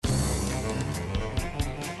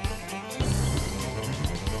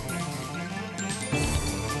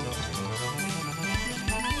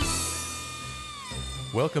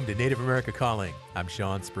Welcome to Native America Calling. I'm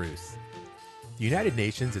Sean Spruce. The United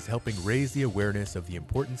Nations is helping raise the awareness of the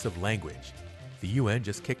importance of language. The UN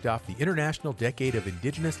just kicked off the International Decade of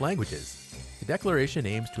Indigenous Languages. The declaration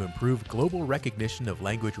aims to improve global recognition of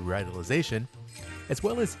language revitalization, as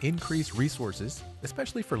well as increase resources,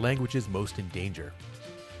 especially for languages most in danger.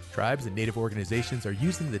 Tribes and Native organizations are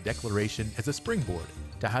using the declaration as a springboard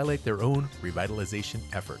to highlight their own revitalization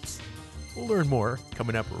efforts. We'll learn more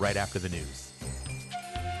coming up right after the news.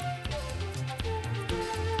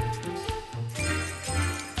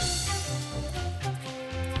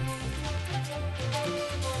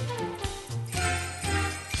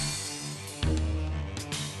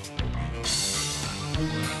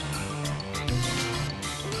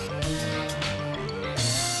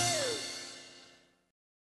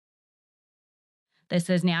 This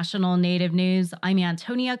is National Native News. I'm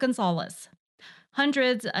Antonia Gonzalez.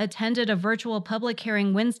 Hundreds attended a virtual public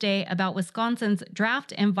hearing Wednesday about Wisconsin's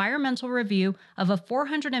draft environmental review of a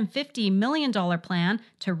 $450 million plan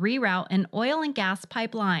to reroute an oil and gas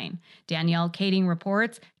pipeline. Danielle Kading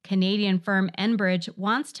reports Canadian firm Enbridge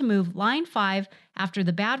wants to move Line 5 after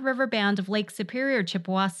the Bad River Band of Lake Superior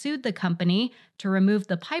Chippewa sued the company to remove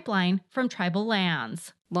the pipeline from tribal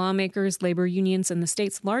lands. Lawmakers, labor unions, and the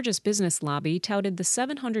state's largest business lobby touted the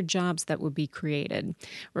 700 jobs that would be created.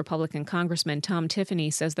 Republican Congressman Tom Tiffany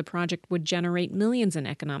says the project would generate millions in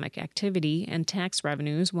economic activity and tax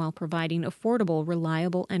revenues while providing affordable,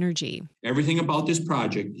 reliable energy. Everything about this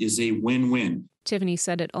project is a win-win. Tiffany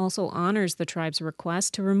said it also honors the tribe's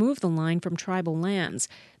request to remove the line from tribal lands.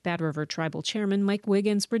 Bad River Tribal Chairman Mike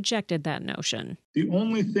Wiggins rejected that notion. The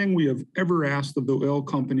only thing we have ever asked of the oil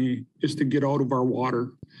company is to get out of our water.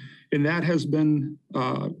 And that has been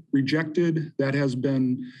rejected. That has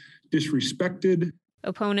been disrespected.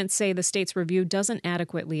 Opponents say the state's review doesn't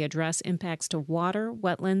adequately address impacts to water,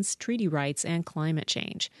 wetlands, treaty rights, and climate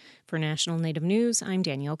change. For National Native News, I'm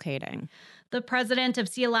Danielle Kading. The president of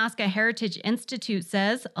Sealaska Heritage Institute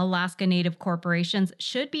says Alaska Native corporations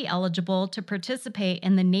should be eligible to participate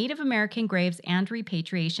in the Native American Graves and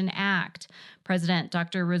Repatriation Act. President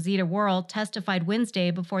Dr. Rosita Worrell testified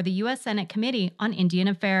Wednesday before the U.S. Senate Committee on Indian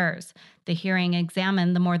Affairs. The hearing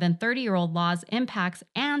examined the more than 30-year-old law's impacts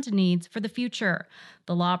and needs for the future.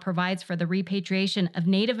 The law provides for the repatriation of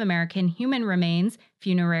Native American human remains,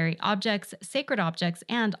 funerary objects, sacred objects,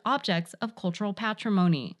 and objects of cultural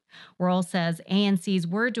patrimony. Worrell says ANCs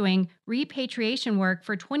were doing repatriation work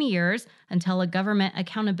for 20 years until a Government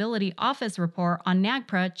Accountability Office report on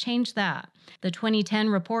NAGPRA changed that. The 2010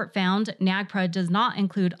 report found NAGPRA does not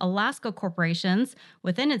include Alaska corporations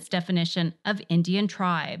within its definition of Indian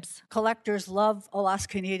tribes. Collectors love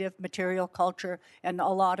Alaska Native material culture, and a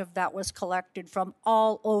lot of that was collected from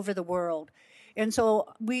all over the world. And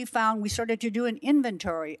so we started to do an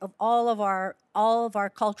inventory of all of our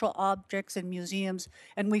cultural objects and museums,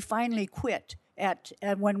 and we finally quit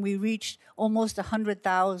when we reached almost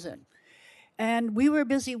 100,000. And we were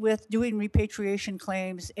busy with doing repatriation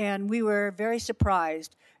claims, and we were very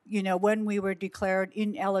surprised, when we were declared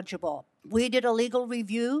ineligible. We did a legal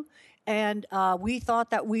review, and we thought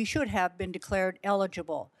that we should have been declared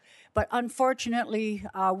eligible. But unfortunately,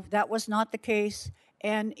 that was not the case.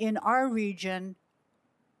 And in our region,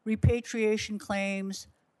 repatriation claims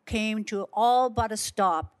came to all but a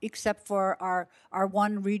stop, except for our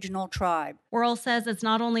one regional tribe. Worrell says it's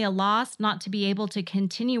not only a loss not to be able to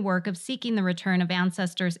continue work of seeking the return of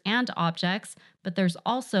ancestors and objects, but there's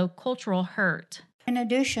also cultural hurt. In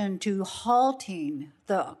addition to halting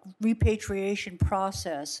the repatriation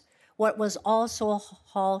process, what was also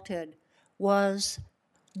halted was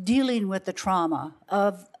dealing with the trauma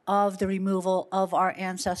of the removal of our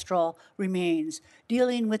ancestral remains,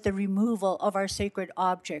 dealing with the removal of our sacred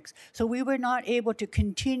objects. So we were not able to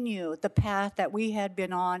continue the path that we had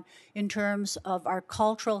been on in terms of our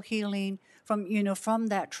cultural healing from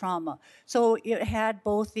that trauma. So it had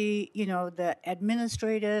both the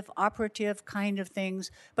administrative, operative kind of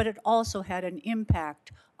things, but it also had an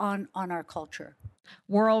impact on our culture.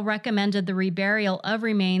 Worrell recommended the reburial of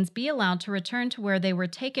remains be allowed to return to where they were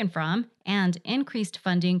taken from and increased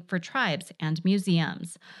funding for tribes and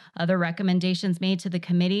museums. Other recommendations made to the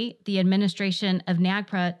committee, the administration of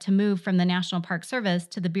NAGPRA to move from the National Park Service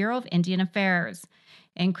to the Bureau of Indian Affairs,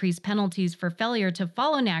 increased penalties for failure to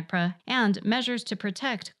follow NAGPRA, and measures to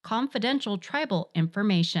protect confidential tribal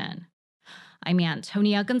information. I'm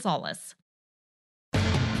Antonia Gonzalez.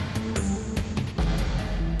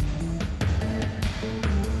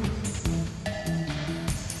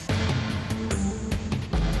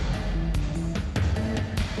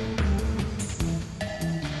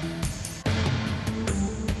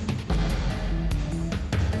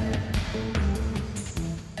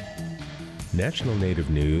 National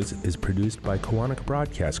Native News is produced by Koahnic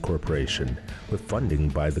Broadcast Corporation with funding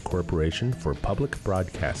by the Corporation for Public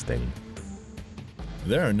Broadcasting.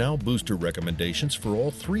 There are now booster recommendations for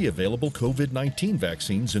all 3 available COVID-19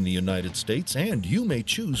 vaccines in the United States, and you may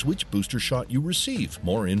choose which booster shot you receive.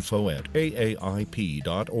 More info at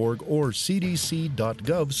aip.org or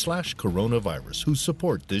cdc.gov/coronavirus, who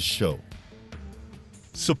support this show.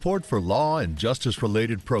 Support for law and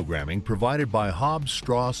justice-related programming provided by Hobbs,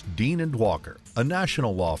 Strauss, Dean & Walker, a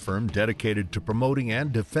national law firm dedicated to promoting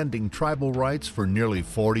and defending tribal rights for nearly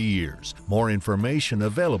 40 years. More information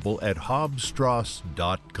available at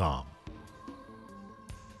hobbsstrauss.com.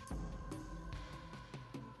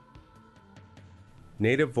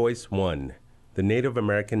 Native Voice One, the Native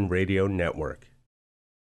American Radio Network.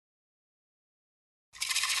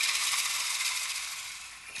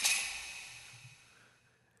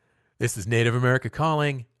 This is Native America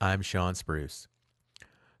Calling. I'm Sean Spruce.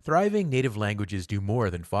 Thriving native languages do more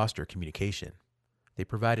than foster communication. They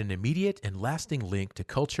provide an immediate and lasting link to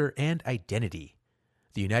culture and identity.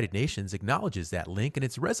 The United Nations acknowledges that link in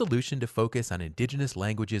its resolution to focus on indigenous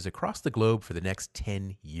languages across the globe for the next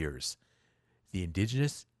 10 years. The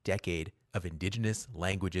Indigenous Decade of Indigenous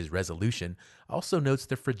Languages resolution also notes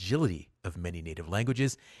the fragility of many native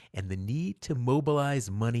languages and the need to mobilize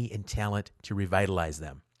money and talent to revitalize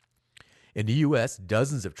them. In the U.S.,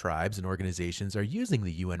 dozens of tribes and organizations are using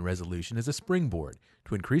the UN resolution as a springboard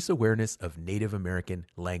to increase awareness of Native American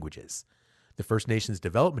languages. The First Nations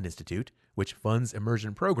Development Institute, which funds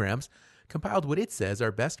immersion programs, compiled what it says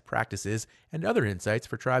are best practices and other insights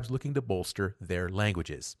for tribes looking to bolster their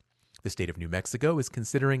languages. The state of New Mexico is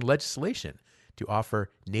considering legislation to offer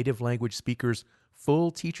native language speakers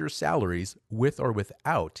full teacher salaries with or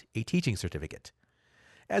without a teaching certificate.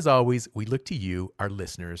 As always, we look to you, our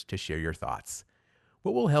listeners, to share your thoughts.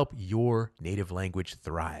 What will help your native language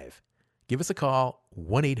thrive? Give us a call,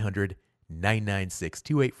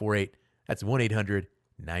 1-800-996-2848. That's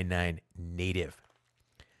 1-800-99-NATIVE.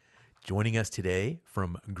 Joining us today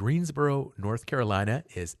from Greensboro, North Carolina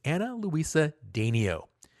is Ana Luisa Dainio.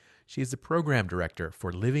 She is the program director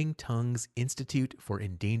for Living Tongues Institute for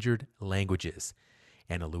Endangered Languages.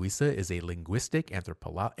 Ana Luisa is a linguistic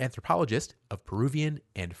anthropologist of Peruvian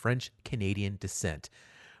and French-Canadian descent.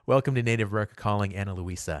 Welcome to Native America Calling, Ana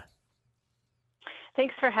Luisa.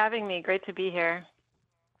 Thanks for having me. Great to be here.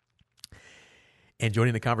 And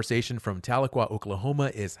joining the conversation from Tahlequah,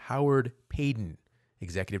 Oklahoma is Howard Payden,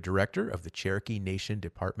 Executive Director of the Cherokee Nation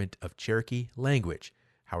Department of Cherokee Language.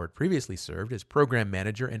 Howard previously served as Program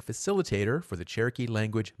Manager and Facilitator for the Cherokee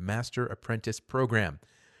Language Master Apprentice Program.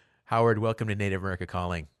 Howard, welcome to Native America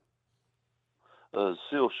Calling.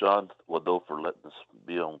 Seal Sean Wado for letting us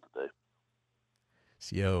be on today.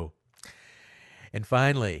 CO. And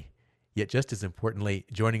finally, yet just as importantly,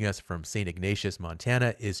 joining us from St. Ignatius,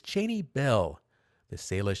 Montana, is Cheney Bell, the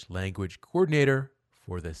Salish Language Coordinator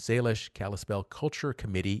for the Salish Kalispel Culture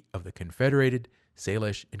Committee of the Confederated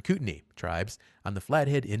Salish and Kootenai tribes on the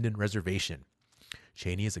Flathead Indian Reservation.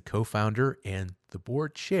 Cheney is a co-founder and the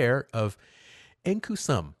board chair of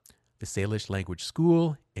Enkusum, the Salish Language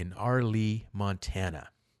School in Arlee, Montana.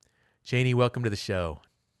 Cheney, welcome to the show.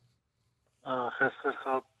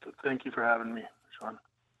 Thank you for having me, Sean.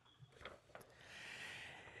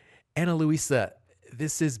 Ana Luisa,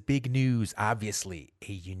 this is big news, obviously,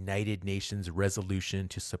 a United Nations resolution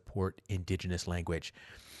to support indigenous language.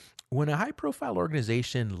 When a high-profile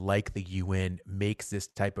organization like the UN makes this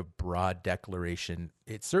type of broad declaration,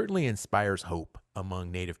 it certainly inspires hope among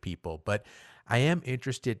Native people. But I am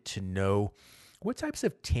interested to know what types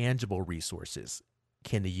of tangible resources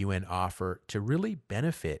can the UN offer to really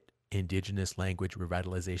benefit indigenous language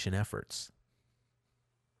revitalization efforts?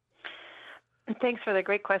 Thanks for the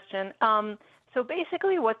great question. So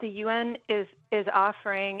basically what the UN is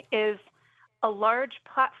offering is a large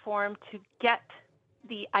platform to get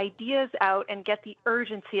the ideas out and get the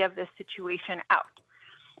urgency of this situation out.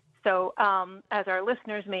 So as our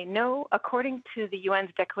listeners may know, according to the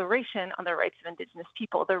UN's Declaration on the Rights of Indigenous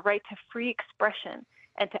People, the right to free expression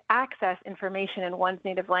and to access information in one's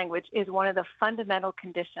native language is one of the fundamental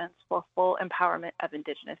conditions for full empowerment of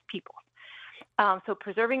Indigenous people. So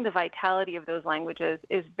preserving the vitality of those languages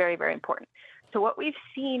is very, very important. So what we've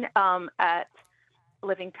seen at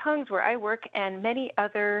Living Tongues, where I work, and many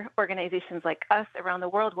other organizations like us around the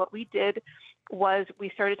world, what we did was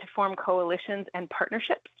we started to form coalitions and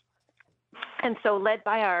partnerships. And so led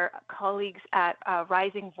by our colleagues at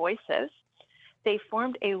Rising Voices, they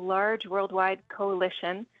formed a large worldwide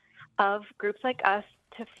coalition of groups like us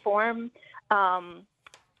to form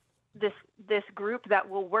this group that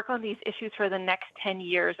will work on these issues for the next 10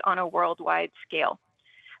 years on a worldwide scale.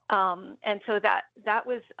 And so that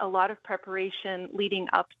was a lot of preparation leading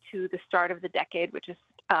up to the start of the decade, which is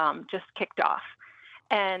just kicked off.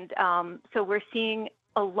 And so we're seeing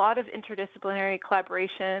a lot of interdisciplinary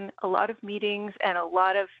collaboration, a lot of meetings, and a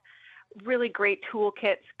lot of really great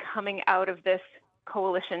toolkits coming out of this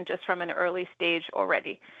coalition just from an early stage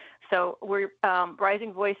already. So we're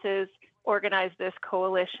Rising Voices organized this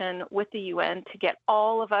coalition with the UN to get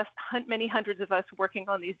all of us, many hundreds of us working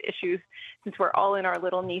on these issues, since we're all in our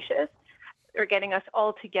little niches. They're getting us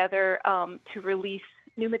all together to release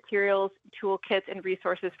new materials, toolkits, and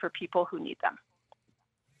resources for people who need them.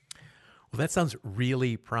 Well, that sounds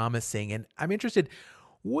really promising. And I'm interested,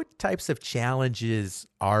 what types of challenges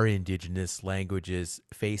are Indigenous languages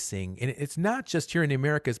facing? And it's not just here in the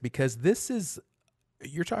Americas, because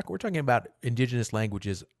we're talking about Indigenous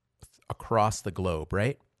languages across the globe,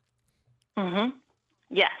 right? Mm-hmm.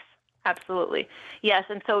 Yes, absolutely. Yes,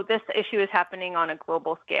 and so this issue is happening on a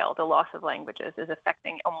global scale. The loss of languages is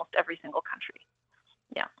affecting almost every single country.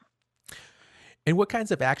 Yeah. And what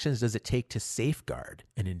kinds of actions does it take to safeguard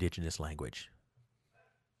an Indigenous language?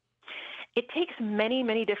 It takes many,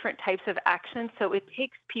 many different types of actions. So it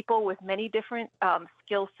takes people with many different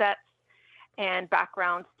skill sets and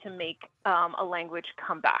backgrounds to make a language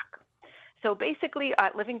come back. So basically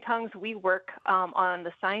at Living Tongues, we work on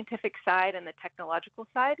the scientific side and the technological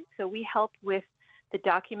side. So we help with the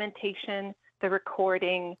documentation, the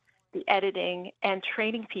recording, the editing, and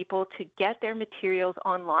training people to get their materials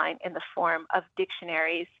online in the form of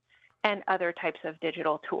dictionaries and other types of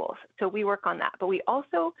digital tools. So we work on that. But we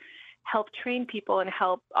also help train people and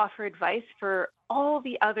help offer advice for all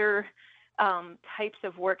the other types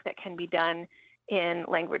of work that can be done in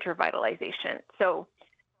language revitalization. So,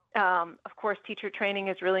 of course, teacher training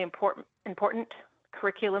is really important,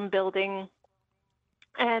 curriculum building,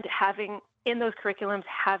 and in those curriculums,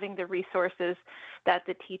 having the resources that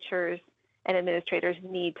the teachers and administrators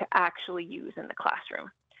need to actually use in the classroom.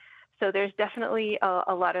 So there's definitely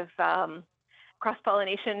a lot of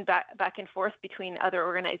cross-pollination back and forth between other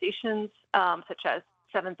organizations, such as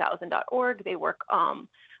 7000.org. They work on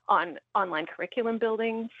online curriculum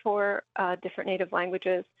building for different Native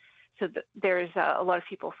languages. So there's a lot of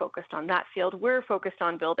people focused on that field. We're focused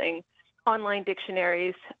on building online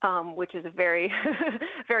dictionaries, which is a very,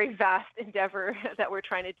 very vast endeavor that we're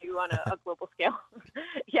trying to do on a global scale.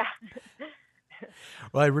 Yeah.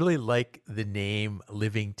 Well, I really like the name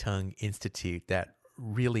Living Tongue Institute. That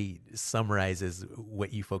really summarizes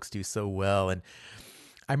what you folks do so well. And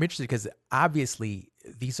I'm interested because obviously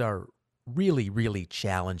these are really, really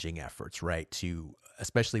challenging efforts, right?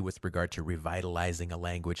 Especially with regard to revitalizing a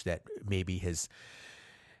language that maybe has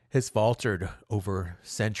faltered over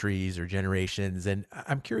centuries or generations. And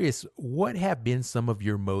I'm curious, what have been some of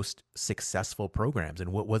your most successful programs,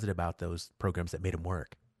 and what was it about those programs that made them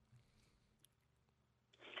work?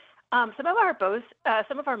 Some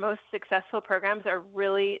of our most successful programs are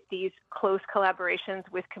really these close collaborations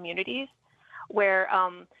with communities, where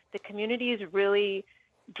the communities really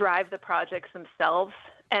drive the projects themselves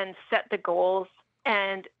and set the goals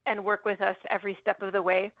and work with us every step of the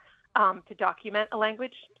way to document a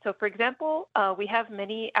language. So, for example, we have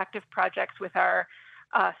many active projects with our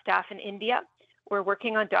staff in India. We're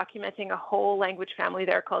working on documenting a whole language family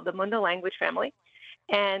there called the Munda language family.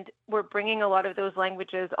 And we're bringing a lot of those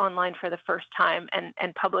languages online for the first time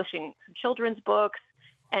and publishing children's books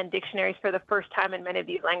and dictionaries for the first time in many of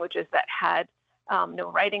these languages that had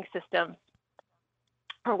no writing systems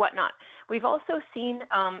or whatnot. We've also seen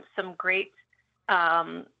some great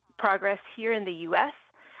progress here in the U.S.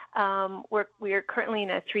 We are currently in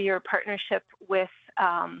a 3-year partnership with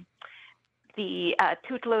the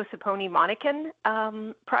Tutlo Saponi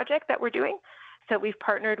Monacan project that we're doing. So we've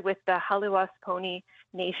partnered with the Haliwa Saponi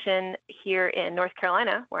Nation here in North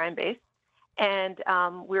Carolina, where I'm based, and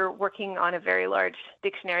we're working on a very large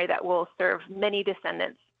dictionary that will serve many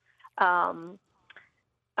descendants from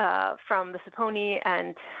the Saponi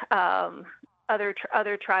and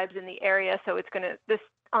other tribes in the area. So this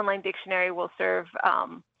online dictionary will serve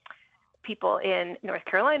people in North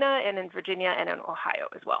Carolina and in Virginia and in Ohio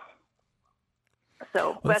as well.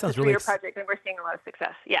 So that's a 3-year project, and we're seeing a lot of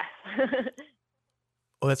success. Yes.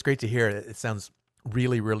 Well, that's great to hear. It sounds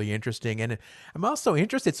really, really interesting. And I'm also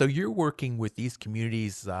interested, so you're working with these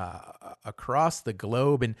communities across the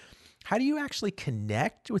globe, and how do you actually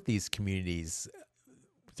connect with these communities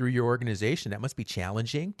through your organization? That must be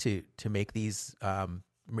challenging to make these, to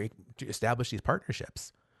establish these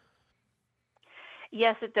partnerships.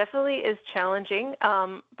 Yes, it definitely is challenging.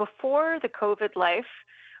 Before the COVID life,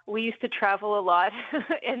 we used to travel a lot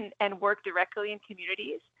and work directly in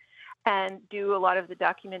communities and do a lot of the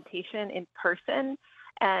documentation in person.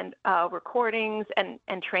 and recordings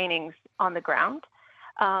and trainings on the ground.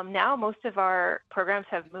 Now most of our programs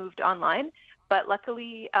have moved online, but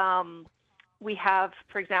luckily we have,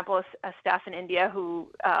 for example, a staff in India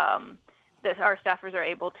who our staffers are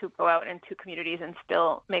able to go out into communities and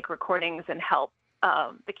still make recordings and help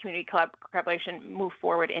the community collaboration move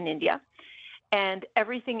forward in India. And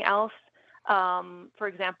everything else, for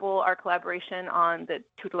example, our collaboration on the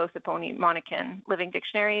Tutulosa-Poni Monacan Living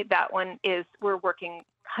Dictionary, that one we're working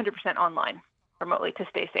 100% online remotely to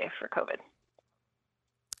stay safe for COVID.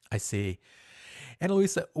 I see. And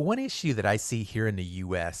Louisa, one issue that I see here in the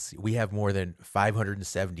U.S., we have more than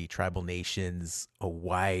 570 tribal nations, a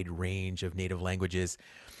wide range of native languages,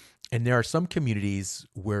 and there are some communities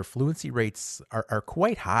where fluency rates are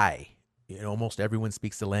quite high. Almost everyone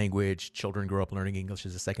speaks the language. Children grow up learning English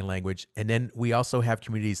as a second language. And then we also have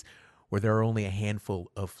communities where there are only a handful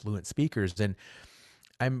of fluent speakers. And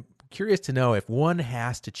I'm curious to know, if one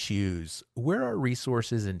has to choose, where are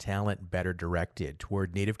resources and talent better directed?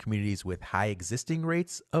 Toward Native communities with high existing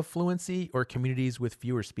rates of fluency or communities with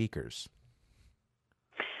fewer speakers?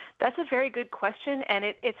 That's a very good question, and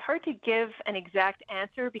it's hard to give an exact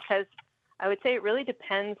answer because I would say it really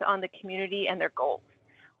depends on the community and their goals.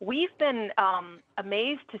 We've been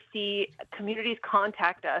amazed to see communities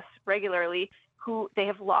contact us regularly who they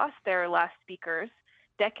have lost their last speakers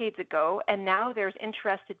decades ago, and now there's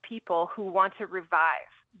interested people who want to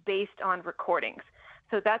revive based on recordings.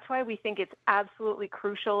 So that's why we think it's absolutely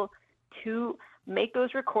crucial to make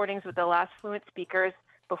those recordings with the last fluent speakers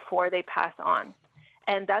before they pass on.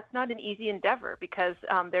 And that's not an easy endeavor because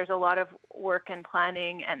there's a lot of work and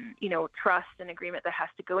planning and, trust and agreement that has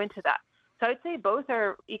to go into that. So I would say both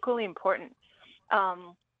are equally important.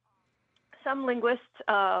 Some linguists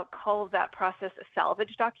call that process a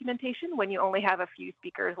salvage documentation when you only have a few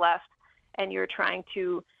speakers left and you're trying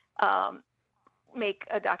to make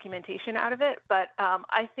a documentation out of it. But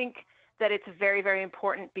I think that it's very, very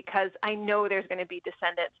important because I know there's going to be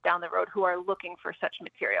descendants down the road who are looking for such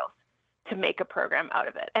materials to make a program out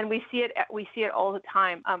of it. And we see it all the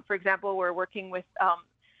time. For example, we're working with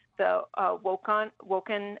the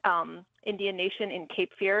Woken Indian Nation in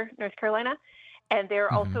Cape Fear, North Carolina, and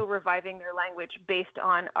they're also reviving their language based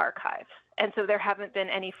on archives. And so there haven't been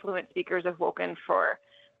any fluent speakers of Woken for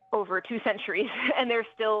over 2 centuries, and they're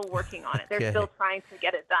still working on it. They're still trying to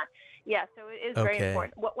get it done. Yeah, so it is very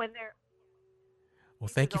important. Well,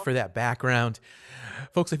 thank you for that background.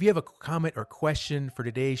 Folks, if you have a comment or question for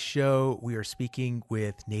today's show, we are speaking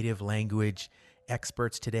with native language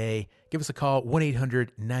experts today. Give us a call,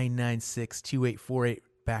 1-800-996-2848,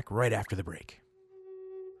 back right after the break.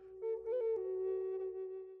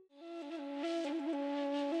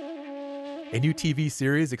 A new TV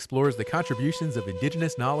series explores the contributions of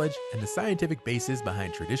Indigenous knowledge and the scientific basis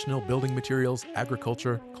behind traditional building materials,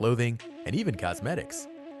 agriculture, clothing, and even cosmetics.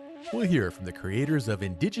 We'll hear from the creators of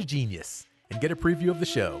Indigigenius and get a preview of the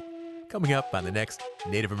show coming up on the next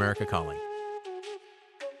Native America Calling.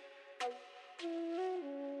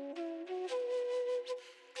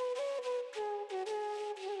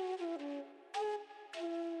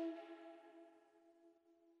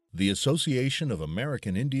 The Association of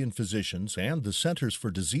American Indian Physicians and the Centers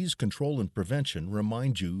for Disease Control and Prevention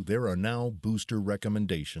remind you there are now booster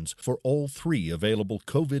recommendations for all 3 available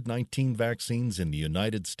COVID-19 vaccines in the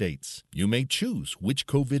United States. You may choose which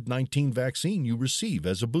COVID-19 vaccine you receive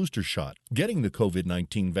as a booster shot. Getting the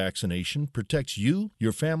COVID-19 vaccination protects you,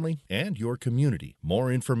 your family, and your community.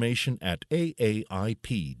 More information at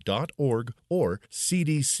aaip.org or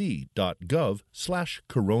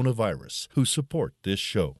cdc.gov/coronavirus, who support this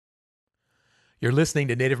show. You're listening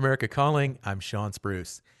to Native America Calling. I'm Sean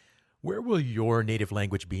Spruce. Where will your native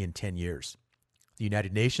language be in 10 years? The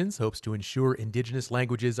United Nations hopes to ensure Indigenous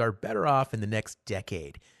languages are better off in the next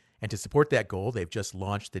decade. And to support that goal, they've just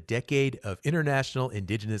launched the Decade of International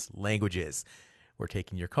Indigenous Languages. We're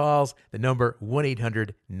taking your calls. The number,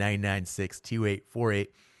 1-800-996-2848.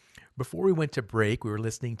 Before we went to break, we were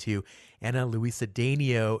listening to Ana Luisa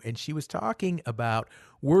Dainio, and she was talking about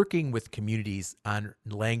working with communities on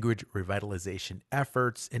language revitalization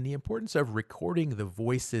efforts and the importance of recording the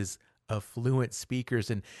voices of fluent speakers.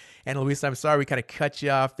 And Ana Luisa, I'm sorry we kind of cut you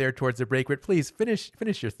off there towards the break, but please finish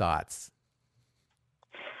your thoughts.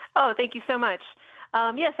 Oh, thank you so much.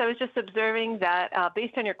 Yes, I was just observing that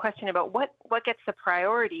based on your question about what gets the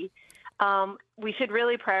priority, we should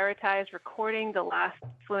really prioritize recording the last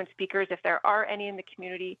fluent speakers if there are any in the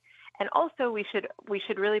community. And also we should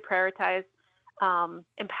really prioritize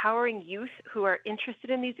empowering youth who are interested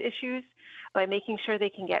in these issues by making sure they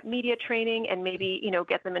can get media training and maybe,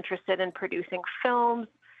 get them interested in producing films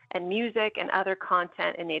and music and other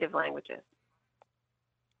content in native languages.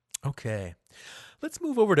 Okay. Let's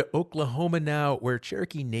move over to Oklahoma now, where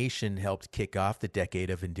Cherokee Nation helped kick off the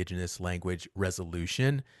Decade of Indigenous Language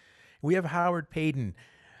resolution. We have Howard Payton.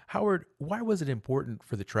 Howard, why was it important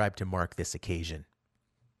for the tribe to mark this occasion?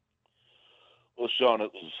 Well, Sean,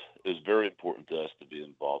 it was very important to us to be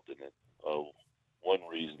involved in it. One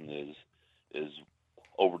reason is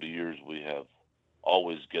over the years we have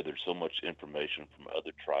always gathered so much information from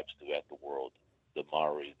other tribes throughout the world, the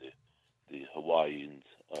Maori, the Hawaiians,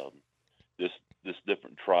 this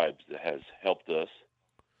different tribes that has helped us.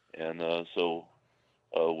 And so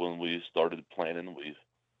when we started planning,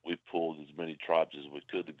 we pulled as many tribes as we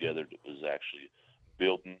could together that was actually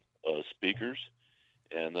building speakers,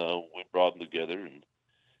 and we brought them together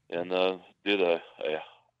and did a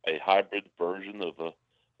hybrid version of a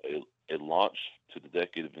launch to the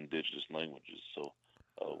Decade of Indigenous Languages. So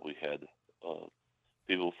we had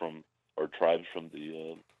people from our tribes from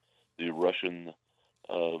the Russian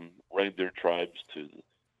reindeer tribes to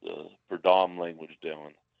the Pradam language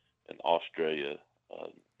down in Australia.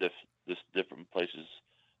 This different places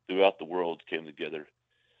throughout the world came together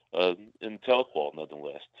in Tahlequah,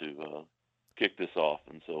 nonetheless, to kick this off.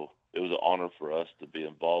 And so it was an honor for us to be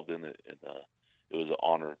involved in it, and it was an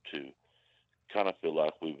honor to kind of feel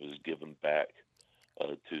like we was giving back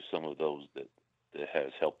to some of those that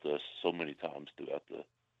has helped us so many times throughout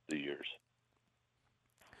the years.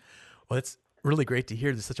 Well, it's really great to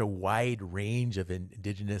hear there's such a wide range of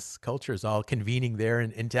indigenous cultures all convening there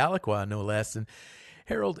in Tahlequah, no less. And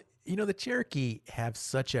Harold, the Cherokee have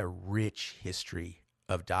such a rich history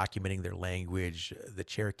of documenting their language. The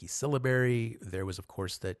Cherokee syllabary, there was, of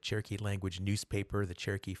course, the Cherokee language newspaper, the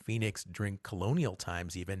Cherokee Phoenix during colonial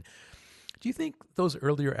times even. Do you think those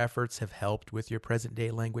earlier efforts have helped with your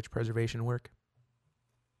present-day language preservation work?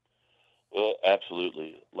 Well,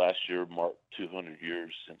 absolutely. Last year marked 200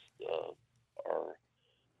 years since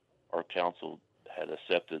our council had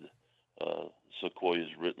accepted Sequoia's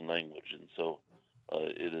written language, and so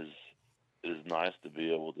it is nice to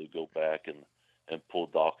be able to go back and pull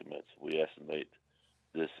documents. We estimate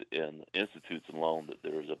this in institutes alone that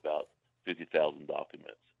there is about 50,000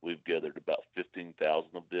 documents. We've gathered about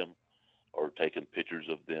 15,000 of them, or taken pictures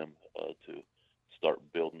of them to start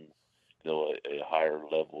building, a higher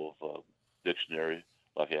level of dictionary,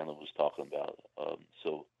 like Anna was talking about.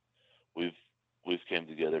 So we've came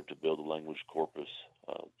together to build a language corpus.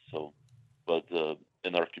 But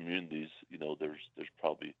in our communities, there's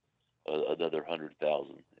probably another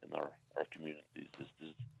 100,000 in our communities.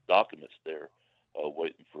 There's documents there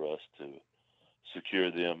waiting for us to secure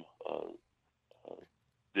them,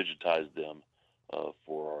 digitize them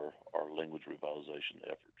for our language revitalization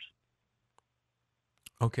efforts.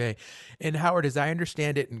 Okay. And Howard, as I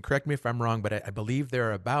understand it, and correct me if I'm wrong, but I believe there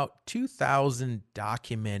are about 2,000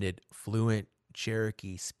 documented fluent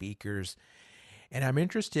Cherokee speakers. And I'm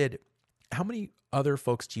interested, how many other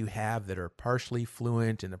folks do you have that are partially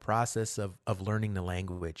fluent in the process of learning the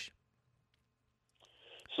language?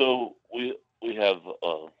 So we have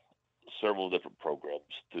several different programs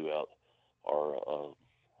throughout our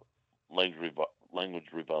language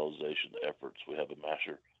revitalization efforts. We have a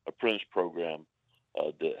master apprentice program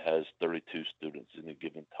that has 32 students in a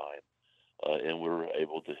given time, and we're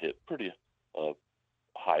able to hit pretty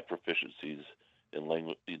high proficiencies in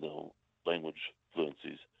language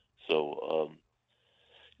fluencies. So,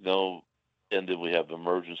 and then we have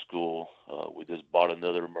immersion school. We just bought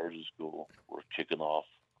another immersion school. We're kicking off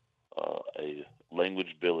a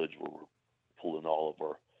language village where we're pulling all of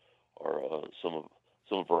our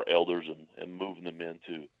some of our elders and moving them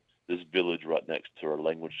into this village right next to our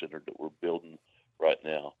language center that we're building right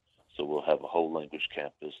now. So we'll have a whole language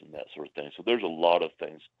campus and that sort of thing. So there's a lot of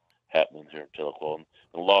things happening here in Tahlequah, and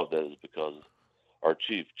a lot of that is because our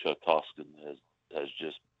chief, Chuck Toscan, has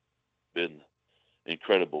just been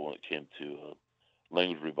incredible when it came to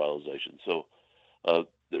language revitalization. So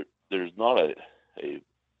there's not a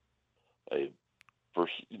for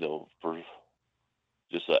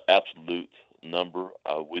just an absolute number.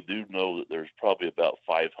 We do know that there's probably about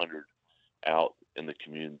 500 out in the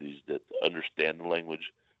communities that understand the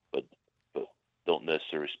language, but don't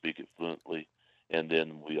necessarily speak it fluently. And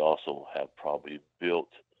then we also have probably built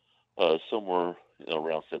somewhere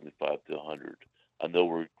around 75 to 100. I know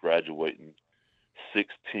we're graduating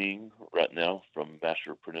 16 right now from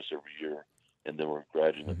Master Apprentice every year, and then we're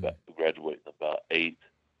graduating about 8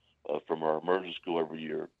 from our immersion school every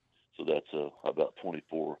year. So that's about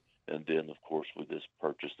 24. And then, of course, we just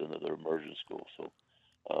purchased another immersion school, so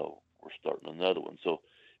we're starting another one. So,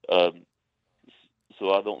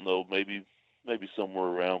 so I don't know, maybe somewhere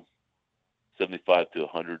around 75 to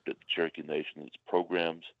 100 that the Cherokee Nation, its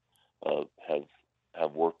programs have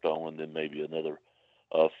have worked on, and then maybe another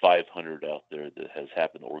 500 out there that has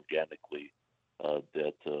happened organically.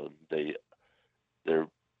 They're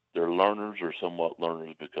learners or somewhat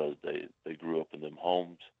learners because they grew up in them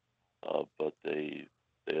homes, but they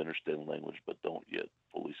understand language but don't yet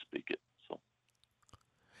fully speak it. So,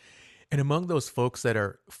 And among those folks that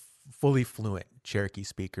are fully fluent Cherokee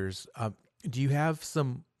speakers, do you have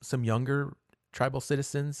some younger tribal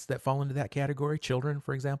citizens that fall into that category? Children,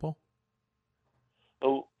 for example?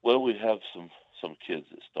 oh well, we have some kids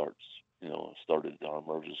that started in our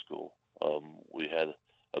immersion school. We had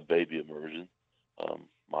a baby immersion.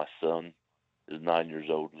 My son is 9 years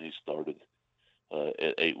old, and he started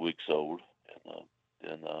at 8 weeks old,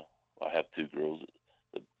 and I have two girls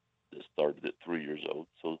that started at 3 years old.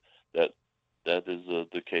 So that is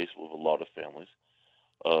the case with a lot of families.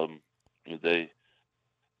 Um, they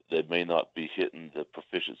they may not be hitting the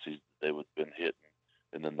proficiencies they would have been hitting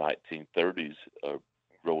in the 1930s,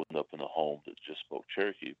 growing up in a home that just spoke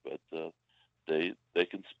Cherokee, but they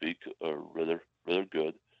can speak rather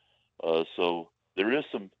good. So there is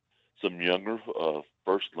some younger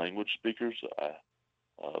first language speakers.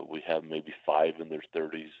 We have maybe 5 in their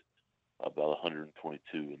 30s, about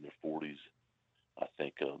 122 in their 40s. I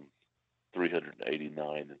think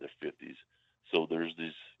 389 in their 50s. So there's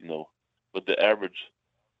these, but the average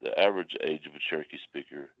age of a Cherokee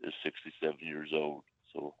speaker is 67 years old.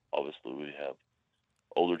 So obviously we have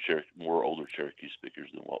more older Cherokee speakers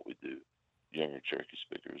than what we do younger Cherokee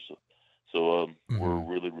speakers. So we're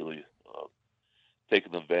really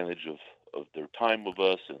taking advantage of their time with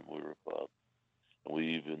us, and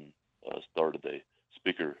we even started a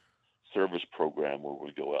speaker service program where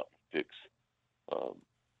we go out and fix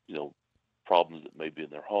problems that may be in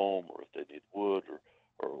their home, or if they need wood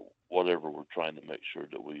or whatever. We're trying to make sure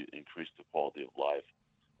that we increase the quality of life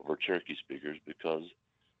of our Cherokee speakers, because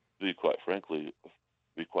to be quite frank, we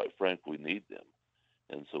need them,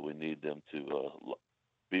 and so we need them to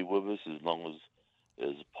be with us as long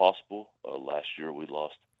as possible. Last year we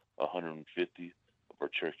lost 150 of our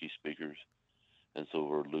Cherokee speakers, and so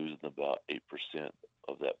we're losing about 8%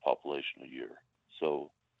 of that population a year.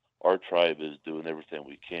 So our tribe is doing everything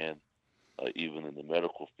we can, even in the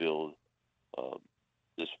medical field.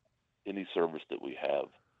 Any service that we have,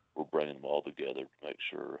 we're bringing them all together to make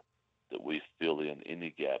sure that we fill in any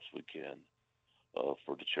gaps we can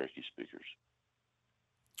for the Cherokee speakers.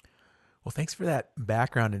 Well, thanks for that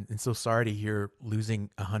background, and so sorry to hear losing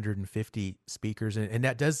 150 speakers. And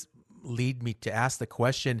that does lead me to ask the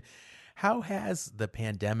question, how has the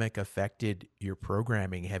pandemic affected your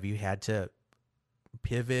programming? Have you had to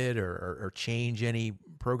pivot or change any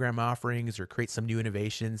program offerings or create some new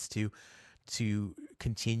innovations to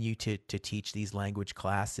continue to teach these language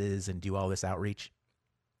classes and do all this outreach?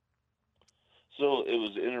 So it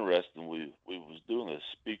was interesting. We was doing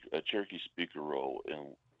a Cherokee speaker role,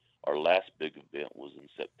 and our last big event was in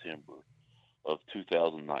September of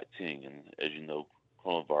 2019. And as you know,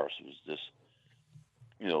 coronavirus was just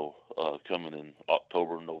coming in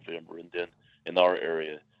October, November, and then in our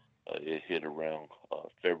area it hit around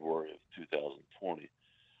February of 2020.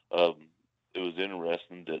 It was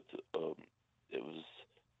interesting that it was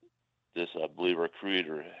this, I believe our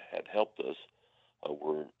creator had helped us,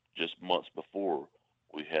 where just months before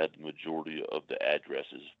we had the majority of the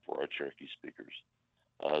addresses for our Cherokee speakers.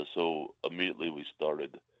 So immediately we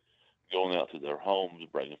started going out to their homes,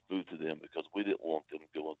 bringing food to them, because we didn't want them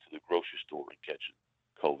going to the grocery store and catching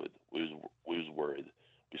COVID. We was worried.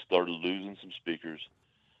 We started losing some speakers.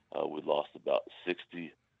 We lost about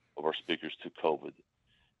 60 of our speakers to COVID.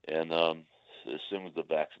 And as soon as the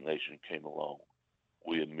vaccination came along,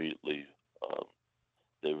 we immediately,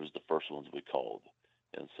 they was the first ones we called.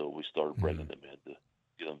 And so we started bringing them in to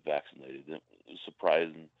get them vaccinated. And it was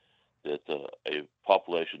surprising that a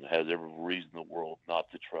population that has every reason in the world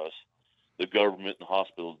not to trust the government and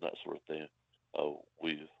hospitals and that sort of thing,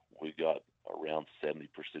 we got around 70%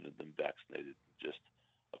 of them vaccinated in just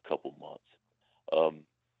a couple months.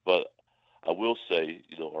 But I will say,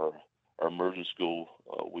 our immersion school,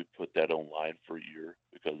 we put that online for a year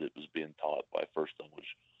because it was being taught by first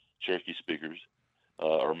language Cherokee speakers.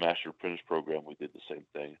 Our Master Apprentice program, we did the same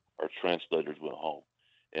thing. Our translators went home.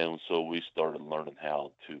 And so we started learning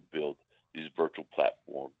how to build these virtual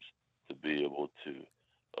platforms to be able to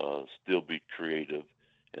still be creative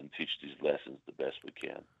and teach these lessons the best we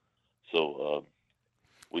can. So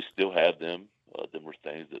we still have them. There were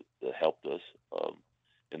things that helped us.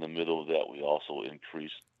 In the middle of that, we also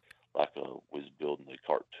increased, was building a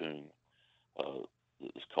cartoon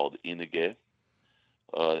that's called Inage.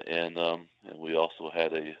 And we also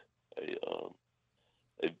had a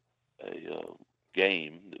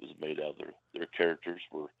game that was made out of their characters,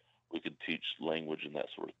 where we could teach language and that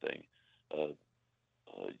sort of thing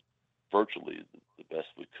virtually the best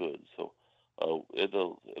we could. So it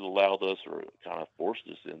allowed us, or kind of forced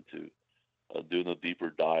us into doing a deeper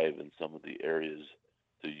dive in some of the areas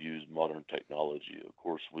to use modern technology. Of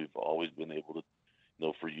course, we've always been able to,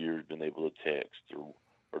 for years, been able to text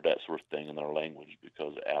or that sort of thing in our language,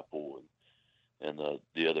 because Apple and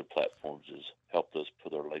the other platforms has helped us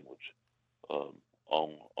put our language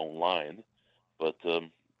online. But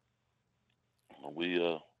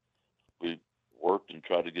we worked and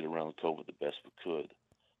tried to get around COVID the best we could.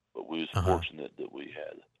 But we was fortunate that we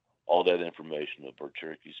had all that information of our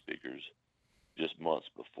Cherokee speakers just months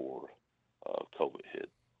before COVID hit.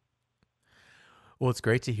 Well, it's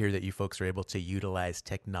great to hear that you folks are able to utilize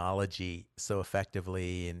technology so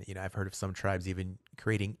effectively. And, I've heard of some tribes even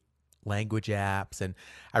creating language apps. And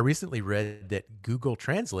I recently read that Google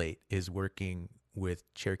Translate is working with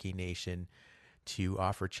Cherokee Nation to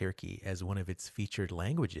offer Cherokee as one of its featured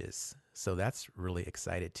languages. So that's really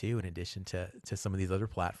excited too, in addition to some of these other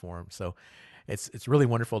platforms. So it's really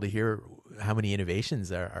wonderful to hear how many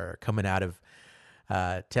innovations are coming out of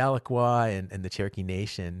Tahlequah and the Cherokee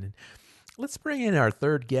Nation. Let's bring in our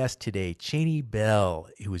third guest today, Cheney Bell,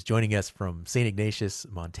 who is joining us from St. Ignatius,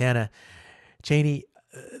 Montana. Cheney,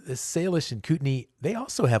 the Salish and Kootenai, they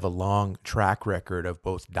also have a long track record of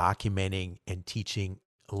both documenting and teaching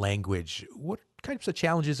language. What types of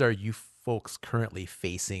challenges are you folks currently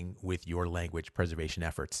facing with your language preservation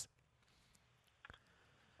efforts?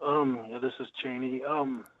 This is Cheney.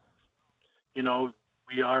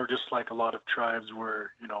 We are just like a lot of tribes. We're,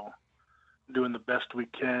 doing the best we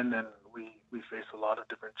can, and we face a lot of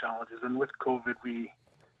different challenges. And with COVID,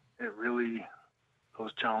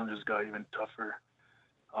 those challenges got even tougher.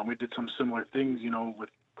 We did some similar things, with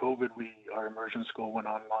COVID, our immersion school went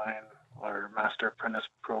online, our master apprentice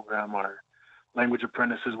program, our language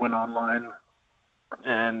apprentices went online.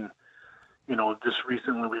 And, just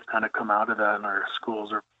recently we've kind of come out of that, and our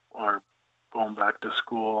schools are going back to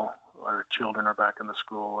school. Our children are back in the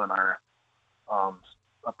school, and our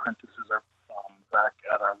apprentices are back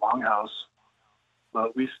at our longhouse.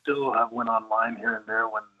 But we still have went online here and there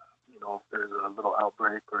when, if there's a little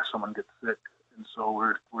outbreak or someone gets sick. And so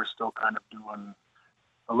we're still kind of doing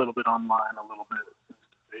a little bit online, a little bit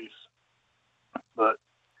face-to-face. But,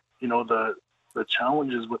 the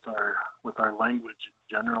challenges with our language in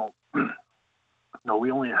general,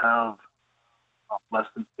 we only have less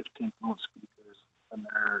than 15 fluent speakers, and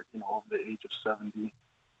they're, over the age of 70.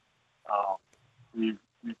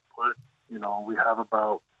 We have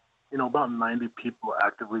about 90 people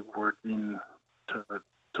actively working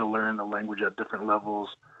to learn the language at different levels.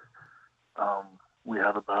 We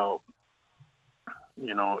have about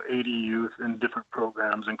 80 youth in different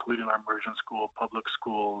programs, including our immersion school, public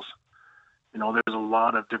schools. There's a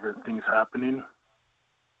lot of different things happening.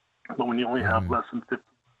 But when you only have less than 50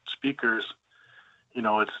 speakers,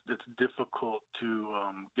 it's difficult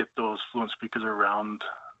to get those fluent speakers around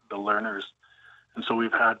the learners. And so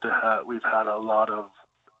we've had a lot of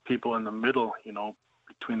people in the middle,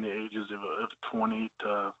 between the ages of 20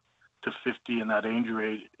 to 50 in that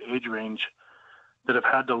age range, that have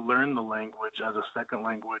had to learn the language as a second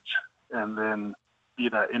language, and then be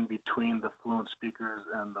that in between the fluent speakers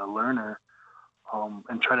and the learner,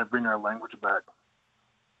 and try to bring our language back.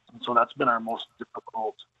 And so that's been our most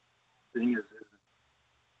difficult thing, is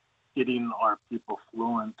getting our people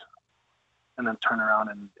fluent, and then turn around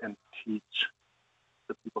and teach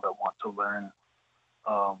the people that want to learn.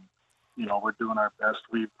 We're doing our best.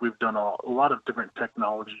 We've done a lot of different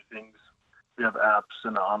technology things. We have apps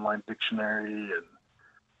and an online dictionary,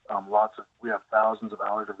 and we have thousands of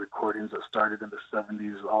hours of recordings that started in the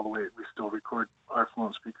 70s all the way. We still record our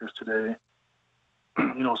fluent speakers today.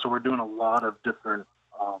 So we're doing a lot of different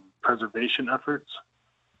preservation efforts,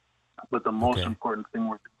 but the most important thing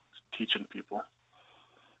we're doing is teaching people.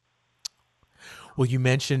 Well, you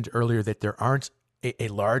mentioned earlier that there aren't a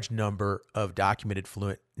large number of documented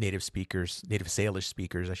fluent native speakers, native Salish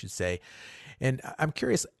speakers, I should say. And I'm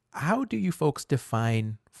curious, how do you folks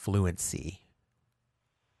define fluency?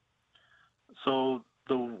 So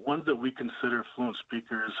the ones that we consider fluent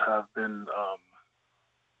speakers have been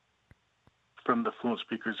from the fluent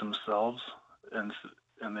speakers themselves, and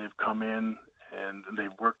they've come in and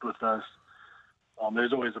they've worked with us.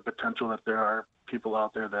 There's always a potential that there are people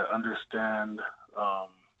out there that understand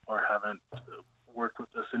or haven't worked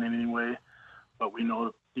with us in any way, but we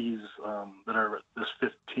know these this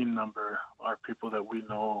 15 number are people that we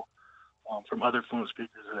know from other fluent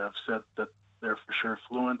speakers that have said that they're for sure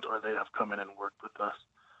fluent, or they have come in and worked with us.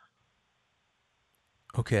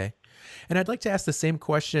 Okay. And I'd like to ask the same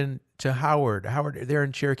question to Howard. Howard, there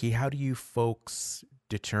in Cherokee, how do you folks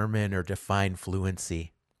determine or define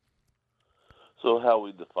fluency? So how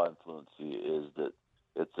we define fluency is that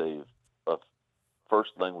it's a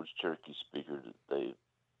first language Cherokee speaker. They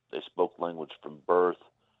spoke language from birth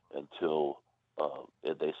until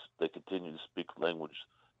they continue to speak language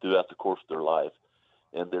throughout the course of their life,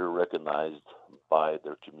 and they're recognized by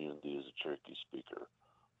their community as a Cherokee speaker.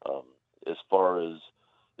 As far as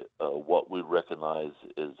what we recognize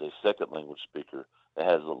as a second language speaker, it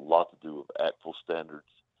has a lot to do with ACTFL standards,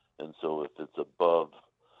 and so if it's above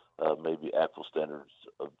maybe ACTFL standards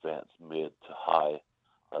advanced, mid to high,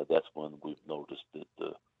 that's when we've noticed that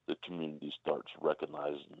the community starts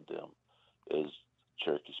recognizing them as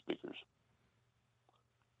Cherokee speakers.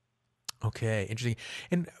 Okay, interesting.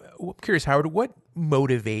 And I'm curious, Howard, what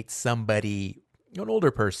motivates somebody, an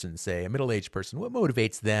older person, say, a middle-aged person, what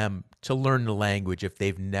motivates them to learn the language if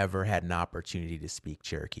they've never had an opportunity to speak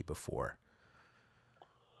Cherokee before?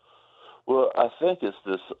 Well, I think it's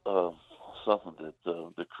this something that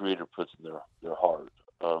the Creator puts in their heart.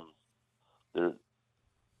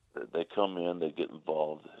 They come in, they get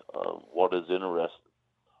involved. What is interesting,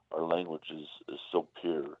 our language is so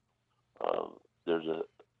pure. There's a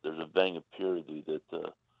vein of purity that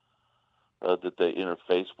they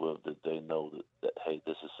interface with, that they know that hey,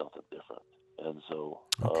 this is something different, and so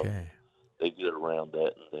they get around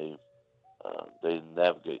that, and they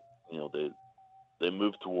navigate. They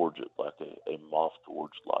move towards it like a moth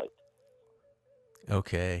towards light.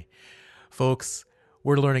 Okay, folks,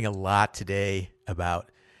 we're learning a lot today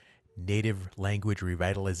about Native language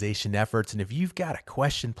revitalization efforts, and if you've got a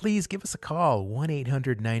question, please give us a call,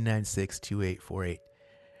 1-800-996-2848.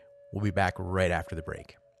 We'll be back right after the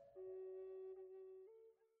break.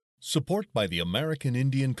 Support by the American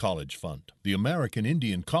Indian College Fund. The American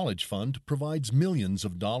Indian College Fund provides millions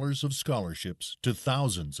of dollars of scholarships to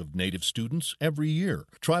thousands of Native students every year.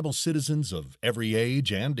 Tribal citizens of every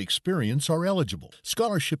age and experience are eligible.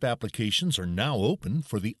 Scholarship applications are now open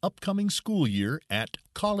for the upcoming school year at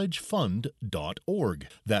collegefund.org.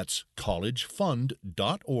 That's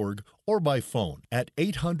collegefund.org, or by phone at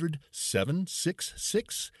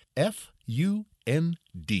 800-766-FUND.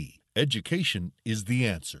 Education is the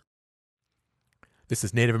answer. This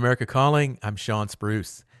is Native America Calling. I'm Sean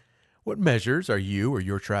Spruce. What measures are you or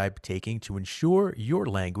your tribe taking to ensure your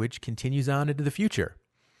language continues on into the future?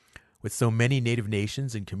 With so many Native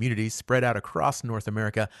nations and communities spread out across North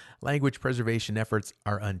America, language preservation efforts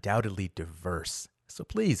are undoubtedly diverse. So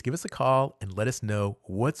please give us a call and let us know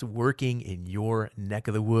what's working in your neck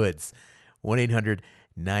of the woods.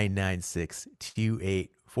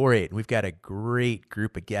 1-800-996-2848. We've got a great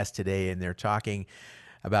group of guests today, and they're talking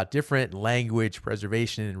about different language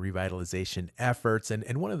preservation and revitalization efforts.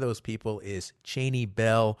 And one of those people is Cheney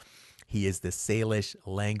Bell. He is the Salish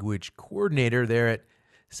language coordinator there at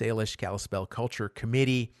Salish Kalispel Culture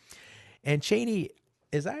Committee. And Cheney,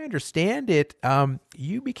 as I understand it,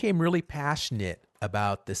 you became really passionate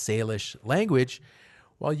about the Salish language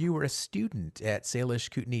while you were a student at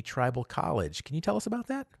Salish Kootenai Tribal College. Can you tell us about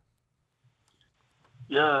that?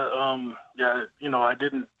 Yeah, I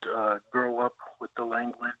didn't grow up with the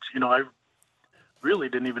language. I really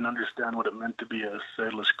didn't even understand what it meant to be a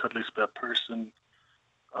Salish Kudlispe person.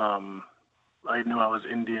 I knew I was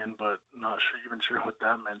Indian, but not even sure what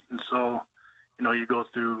that meant. And so, you go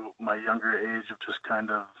through my younger age of just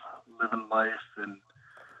kind of living life. And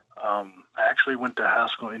I actually went to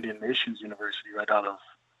Haskell Indian Nations University right out of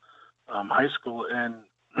high school, and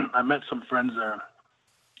I met some friends there.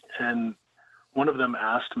 And one of them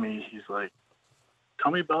asked me, he's like,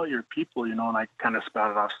 tell me about your people, and I kind of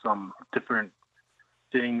spouted off some different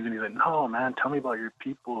things, and he's like, no, man, tell me about your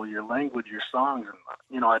people, your language, your songs.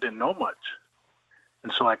 And, I didn't know much.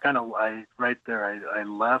 And so I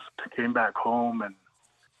left, came back home, and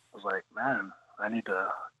was like, man, I need to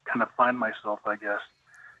kind of find myself, I guess.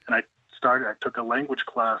 And I took a language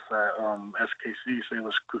class at SKC,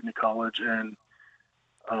 Salish Kootenai College, and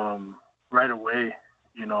right away,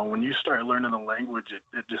 when you start learning the language,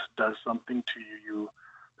 it just does something to you.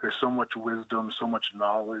 There's so much wisdom, so much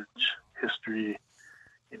knowledge, history,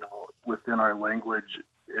 within our language.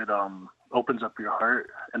 It opens up your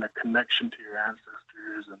heart, and a connection to your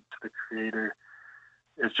ancestors and to the Creator.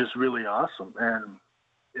 It's just really awesome. And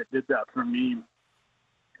it did that for me. And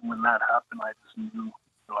when that happened, I just knew,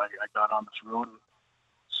 I got on this road. And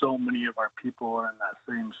so many of our people are in that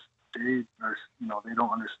same stage, or, they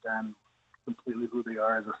don't understand completely who they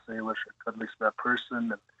are as a Salish or Kudlispe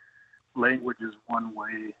person. And language is one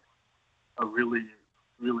way, a really,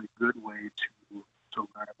 really good way to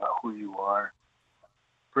learn about who you are.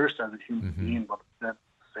 first as a human being, but then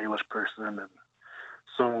a Salish person. And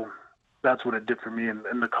so that's what it did for me.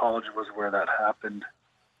 And the college was where that happened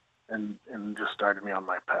and just started me on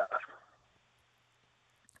my path.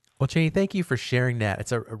 Well, Cheney, thank you for sharing that.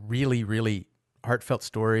 It's a really, really heartfelt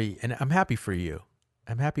story, and I'm happy for you.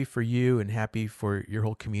 I'm happy for you and happy for your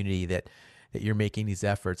whole community that you're making these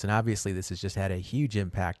efforts. And obviously this has just had a huge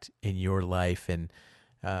impact in your life. And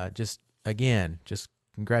just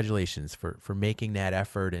congratulations for making that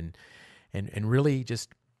effort and really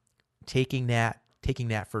just taking that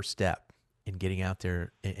first step in getting out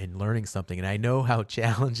there and learning something. And I know how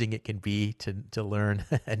challenging it can be to learn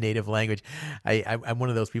a native language. I'm one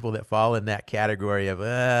of those people that fall in that category of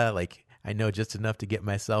I know just enough to get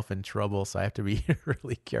myself in trouble, so I have to be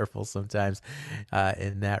really careful sometimes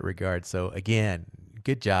in that regard. So again,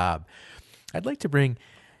 good job. I'd like to bring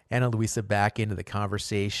Ana Luisa back into the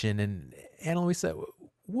conversation. And Ana Luisa,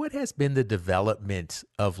 what has been the development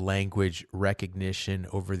of language recognition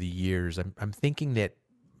over the years? I'm thinking that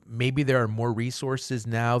maybe there are more resources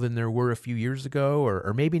now than there were a few years ago,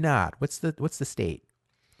 or maybe not. What's the state?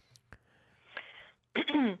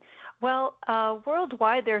 Well,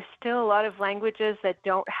 worldwide, there's still a lot of languages that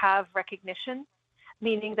don't have recognition,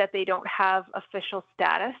 meaning that they don't have official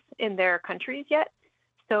status in their countries yet.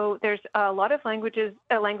 So there's a lot of language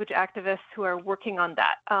activists who are working on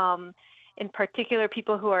that. In particular,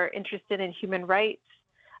 people who are interested in human rights,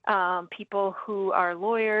 people who are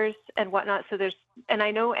lawyers and whatnot. And I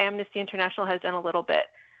know Amnesty International has done a little bit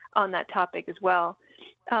on that topic as well.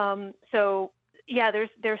 So yeah,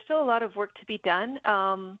 there's still a lot of work to be done.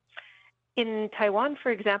 In Taiwan, for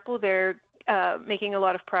example, they're making a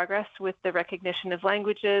lot of progress with the recognition of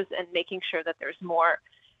languages and making sure that there's more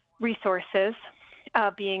resources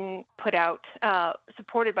being put out,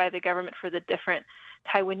 supported by the government for the different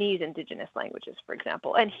Taiwanese indigenous languages, for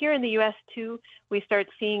example. And here in the U.S. too, we start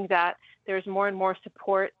seeing that there's more and more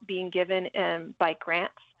support being given by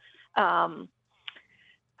grants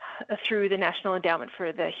through the National Endowment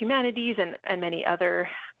for the Humanities and many other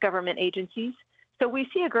government agencies. So we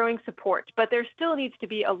see a growing support, but there still needs to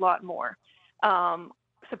be a lot more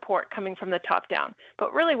support coming from the top down.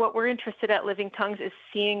 But really what we're interested at Living Tongues is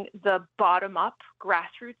seeing the bottom-up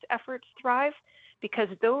grassroots efforts thrive, because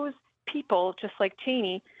those people, just like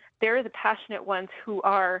Cheney, they're the passionate ones who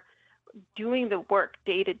are doing the work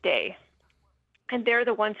day to day. And they're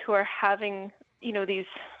the ones who are having, these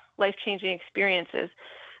life-changing experiences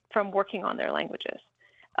from working on their languages.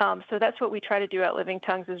 So that's what we try to do at Living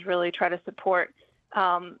Tongues, is really try to support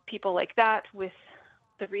people like that with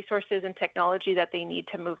the resources and technology that they need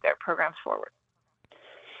to move their programs forward.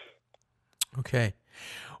 Okay.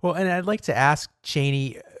 Well, and I'd like to ask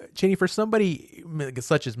Cheney, for somebody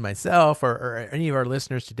such as myself or any of our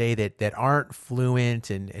listeners today that aren't fluent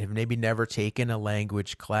and have maybe never taken a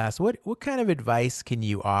language class, what kind of advice can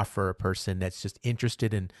you offer a person that's just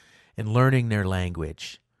interested in learning their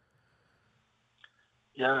language?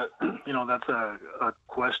 Yeah, that's a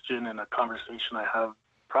question and a conversation I have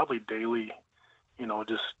probably daily.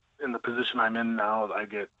 Just in the position I'm in now, I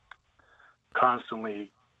get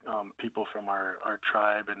constantly people from our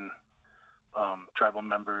tribe and tribal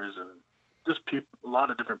members and just a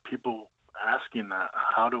lot of different people asking that.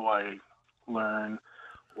 How do I learn?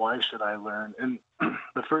 Why should I learn? And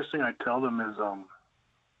the first thing I tell them is,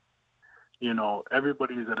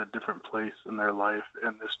 everybody's at a different place in their life,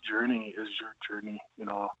 and this journey is your journey.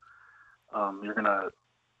 You're going to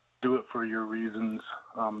do it for your reasons.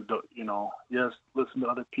 Yes, listen to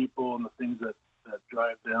other people and the things that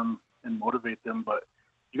drive them and motivate them, but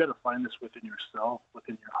you got to find this within yourself,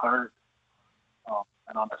 within your heart,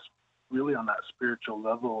 and on that spiritual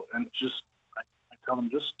level. And just, I tell them,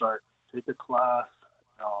 just start, take a class,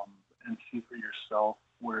 and see for yourself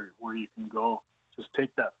where you can go. Just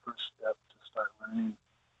take that first step to start learning.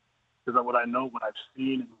 Because what I've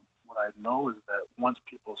seen and what I know is that once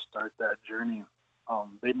people start that journey,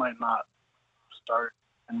 they might not start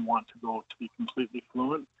and want to go to be completely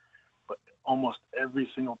fluent, but almost every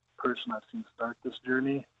single person I've seen start this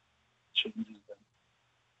journey changes them.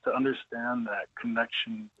 To understand that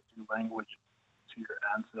connection to language, to your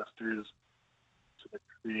ancestors, to the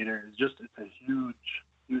Creator, it's a huge,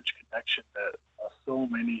 huge connection that so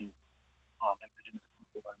many indigenous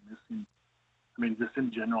people are missing. I mean, just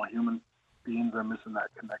in general, human beings are missing that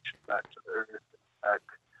connection back to the earth, back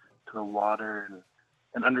to the water,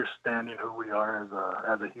 and understanding who we are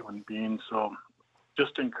as a human being. So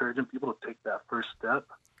just encouraging people to take that first step,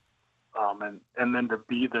 and then to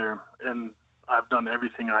be there. And I've done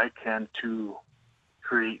everything I can to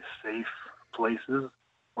create safe places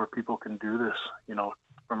where people can do this,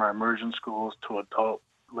 from our immersion schools to adult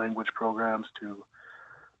language programs to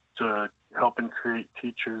to helping create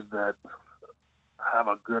teachers that have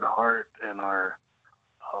a good heart and are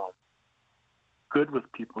good with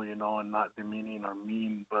people, you know, and not demeaning or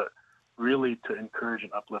mean, but really to encourage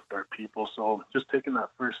and uplift our people. So just taking that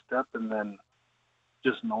first step, and then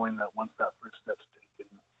just knowing that once that first step's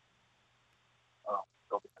taken,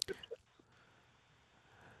 they'll be in a good place.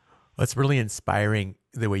 Well, it's really inspiring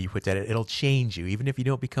the way you put that. It'll change you. Even if you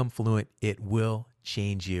don't become fluent, it will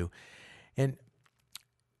change you. And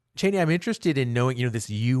Cheney, I'm interested in knowing, this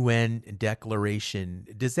UN declaration.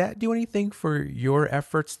 Does that do anything for your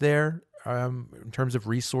efforts there in terms of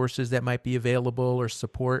resources that might be available or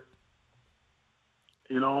support?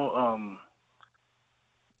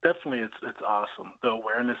 Definitely it's awesome. The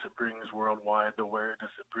awareness it brings worldwide, the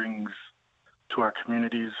awareness it brings to our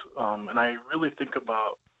communities. And I really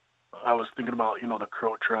I was thinking about, the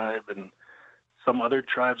Crow tribe and some other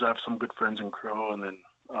tribes. I have some good friends in Crow, and then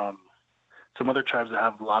some other tribes that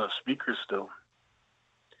have a lot of speakers still.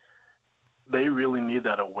 They really need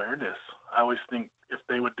that awareness. I always think if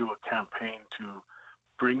they would do a campaign to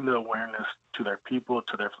bring the awareness to their people,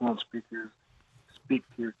 to their fluent speakers, speak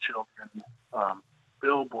to your children,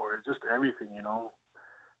 billboards, just everything,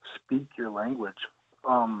 speak your language.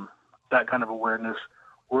 That kind of awareness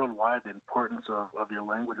worldwide, the importance of your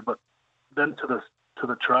language. But then to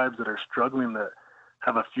the tribes that are struggling, that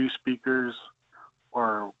have a few speakers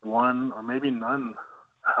or one or maybe none,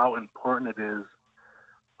 how important it is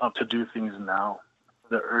to do things now.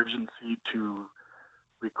 The urgency to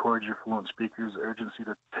record your fluent speakers, the urgency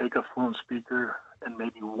to take a fluent speaker and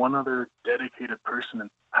maybe one other dedicated person and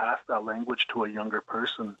pass that language to a younger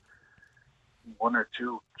person. One or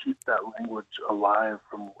two, keep that language alive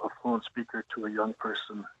from a fluent speaker to a young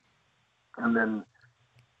person, and then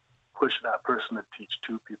push that person to teach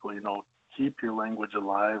two people. Keep your language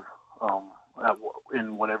alive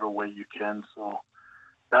in whatever way you can. So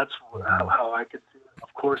that's how I could see it.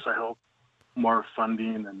 Of course, I hope more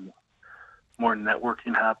funding and more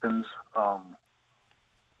networking happens.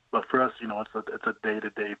 But for us, it's a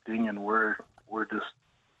day-to-day thing, and we're just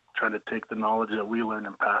trying to take the knowledge that we learn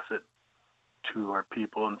and pass it to our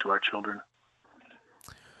people and to our children.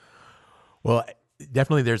 Well,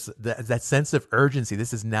 definitely there's that sense of urgency.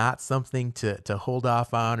 This is not something to hold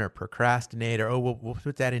off on or procrastinate or, we'll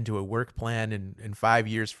put that into a work plan in 5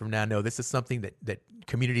 years from now. No, this is something that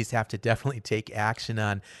communities have to definitely take action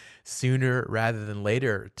on sooner rather than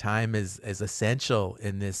later. Time is essential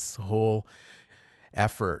in this whole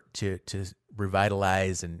effort to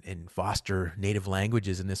revitalize and foster native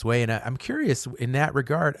languages in this way. And I'm curious in that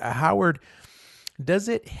regard, Howard, does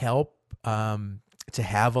it help to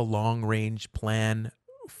have a long-range plan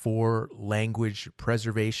for language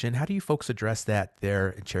preservation? How do you folks address that there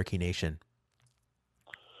in Cherokee Nation?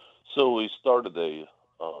 So we started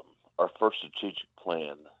our first strategic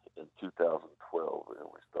plan in 2012, and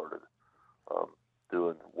we started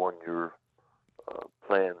doing 1-year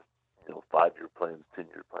plans, 5-year plans,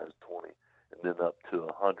 10-year plans, 20, and then up to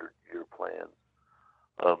 100-year plans.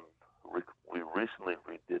 We recently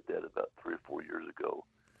redid that about 3 or 4 years ago.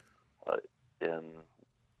 And,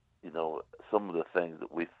 some of the things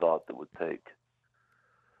that we thought that would take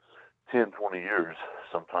 10, 20 years,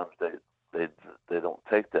 sometimes they don't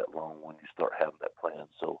take that long when you start having that plan.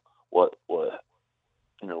 So what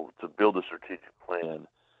to build a strategic plan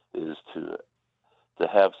is to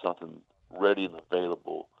have something ready and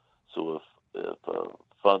available. So if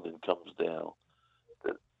funding comes down,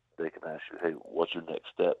 that they can ask you, hey, what's your next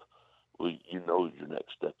step? Well, you know your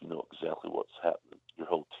next step. You know exactly what's happening. Your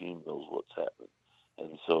whole team knows what's happening.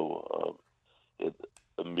 And so it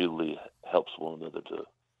immediately helps one another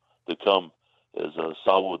to come as a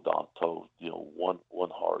Sawadanto, one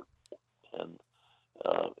heart, and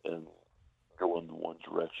go in one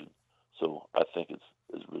direction. So I think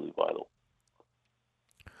it's really vital.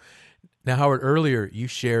 Now, Howard, earlier you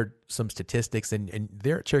shared some statistics, and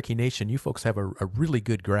there at Cherokee Nation, you folks have a really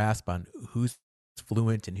good grasp on who's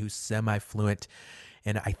fluent and who's semi-fluent.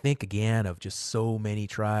 And I think, again, of just so many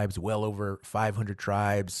tribes, well over 500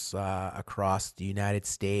 tribes across the United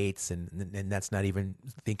States, and that's not even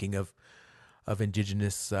thinking of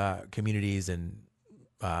indigenous communities in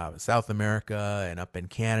South America and up in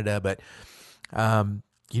Canada. But,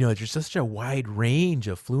 there's such a wide range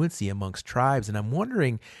of fluency amongst tribes. And I'm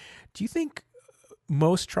wondering, do you think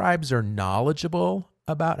most tribes are knowledgeable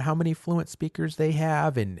about how many fluent speakers they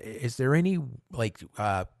have? And is there any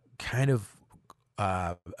kind of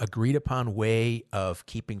agreed upon way of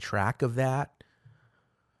keeping track of that?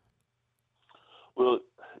 Well,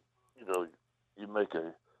 you make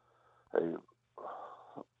a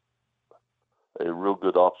real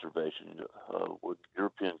good observation. With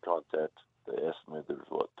European contact, they estimate there's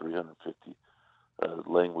 350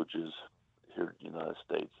 languages here in the United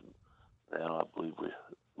States, and now I believe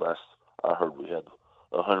last I heard we had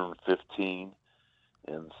 115,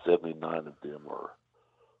 and 79 of them are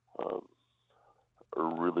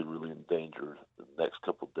really, really in danger. The next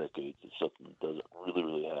couple of decades, if something doesn't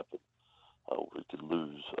really happen, we could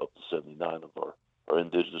lose up to 79 of our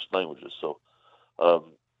indigenous languages. So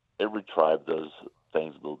every tribe does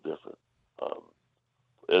things a little different.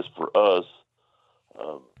 As for us,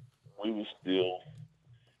 we were still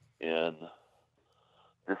in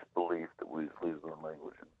disbelief that we was losing our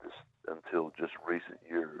language until just recent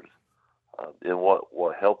years. And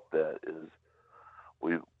what helped that is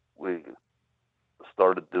we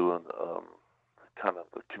started doing kind of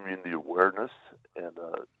a community awareness, and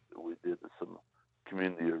we did some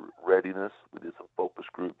community readiness. We did some focus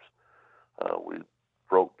groups. We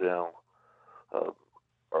broke down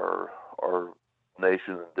our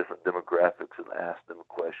nation and different demographics and asked them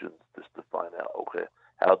questions just to find out, okay,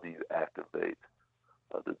 how do you activate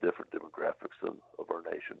the different demographics of our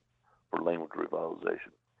nation for language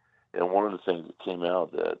revitalization? And one of the things that came out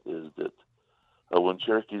of that is that when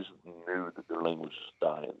Cherokees knew that their language was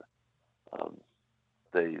dying,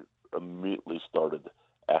 they immediately started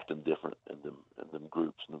acting different in them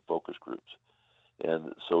groups and them focus groups.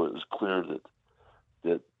 And so it was clear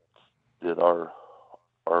that our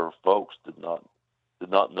folks did not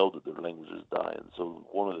know that their language was dying. So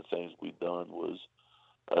one of the things we done was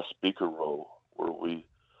a speaker role where we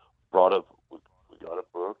we got a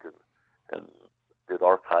book and did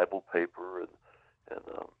archival paper and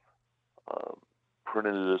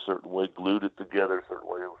printed it a certain way, glued it together a certain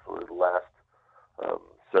way so it'd last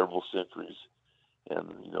several centuries,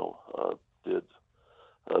 and did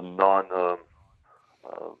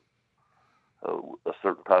a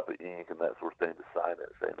certain type of ink and that sort of thing to sign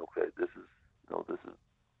it, saying, okay, this is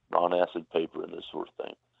non-acid paper and this sort of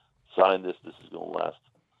thing. Sign this. This is going to last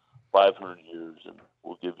 500 years, and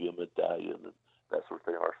we'll give you a medallion and that sort of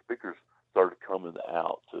thing. Our speakers started coming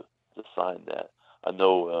out to sign that. I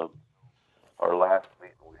know our last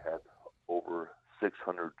meeting we had over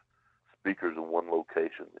 600 speakers in one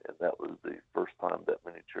location, and that was the first time that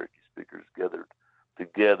many Cherokee speakers gathered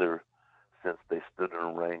together since they stood in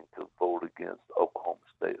a ring to vote against Oklahoma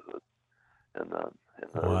statehood in the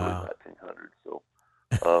early 1900s. So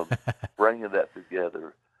bringing that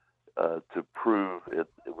together to prove it,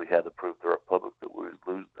 we had to prove to our public that we was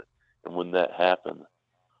losing it. And when that happened,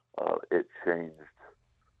 it changed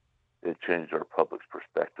our public's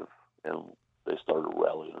perspective, and they started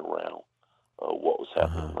rallying around what was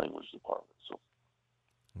happening in the language department. So,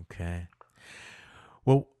 okay.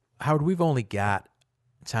 Well, Howard, we've only got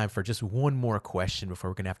time for just one more question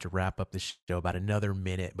before we're going to have to wrap up the show, about another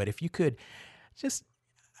minute. But if you could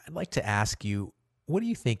I'd like to ask you, what do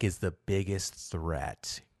you think is the biggest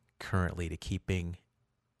threat currently to keeping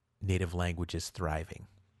native languages thriving?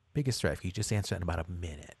 Biggest threat, if you just answer that in about a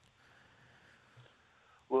minute.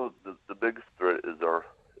 Well, the biggest threat is our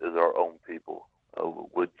own people.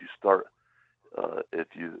 Would you start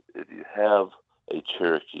if you have a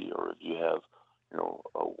Cherokee, or if you have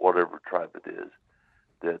whatever tribe it is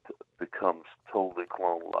that becomes totally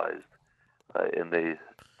colonialized, and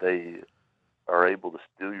they are able to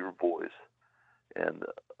steal your voice and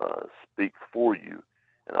speak for you,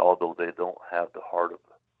 and although they don't have the heart of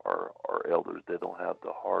our elders, they don't have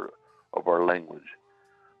the heart of our language,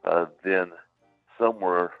 then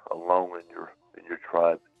somewhere along in your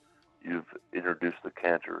tribe, you've introduced a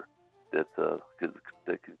cancer that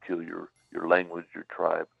can kill your language, your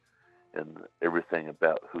tribe, and everything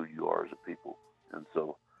about who you are as a people. And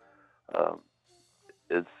so,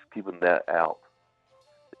 it's keeping that out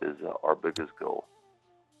is our biggest goal.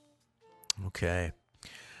 Okay.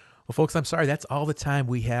 Well, folks, I'm sorry. That's all the time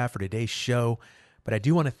we have for today's show. But I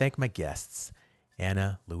do want to thank my guests,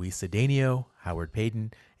 Anna Louise Cedeno, Howard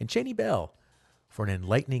Payton, and Cheney Bell, for an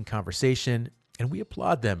enlightening conversation. And we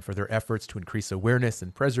applaud them for their efforts to increase awareness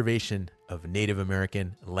and preservation of Native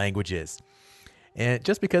American languages. And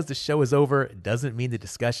just because the show is over doesn't mean the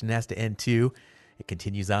discussion has to end too. It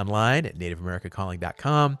continues online at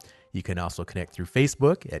nativeamericacalling.com. You can also connect through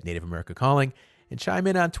Facebook at Native America Calling and chime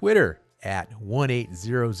in on Twitter at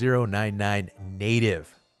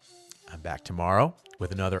 1-800-99-NATIVE. I'm back tomorrow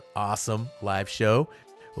with another awesome live show.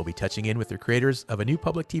 We'll be touching in with the creators of a new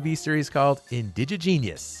public TV series called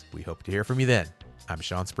Indigigenius. We hope to hear from you then. I'm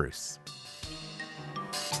Sean Spruce.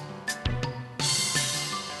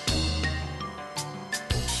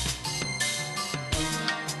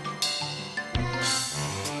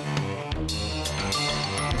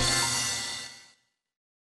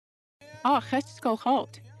 Chesco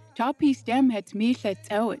Holt, Tapi stem het me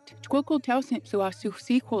sets out. Twinkle tausend so a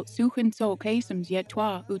sequel suchen so casems yet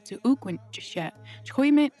twa ut uquint chat.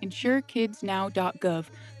 Choyment insurekidsnow.gov.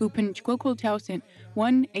 Upen twinkle tausend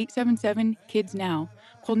 1-877-KIDS-NOW.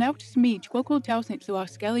 Kolnaut sme twinkle tausend so a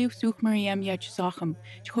skelio suchmariam yet sachem.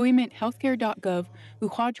 Choyment healthcare.gov.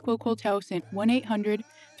 Uchad twinkle tausend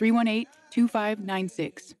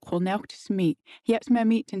 1-800-318-2596. Kolnaut sme. Yet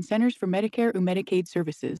meet in Centers for Medicare and Medicaid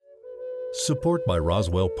Services. Support by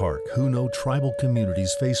Roswell Park, who know tribal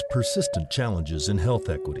communities face persistent challenges in health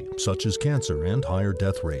equity, such as cancer and higher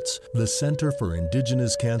death rates. The Center for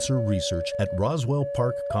Indigenous Cancer Research at Roswell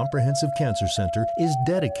Park Comprehensive Cancer Center is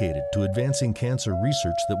dedicated to advancing cancer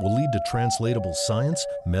research that will lead to translatable science,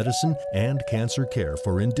 medicine, and cancer care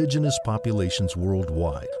for Indigenous populations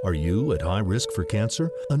worldwide. Are you at high risk for cancer?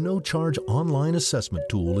 A no-charge online assessment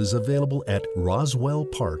tool is available at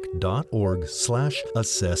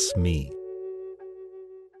roswellpark.org/assessme.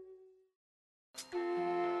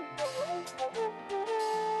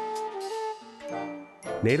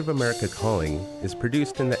 Native America Calling is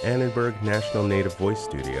produced in the Annenberg National Native Voice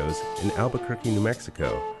Studios in Albuquerque, New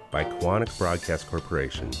Mexico by Kawanak Broadcast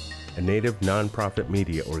Corporation, a Native nonprofit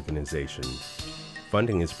media organization.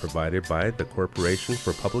 Funding is provided by the Corporation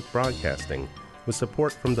for Public Broadcasting with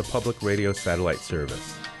support from the Public Radio Satellite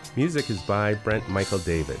Service. Music is by Brent Michael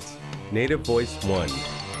Davids. Native Voice One,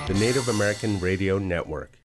 the Native American Radio Network.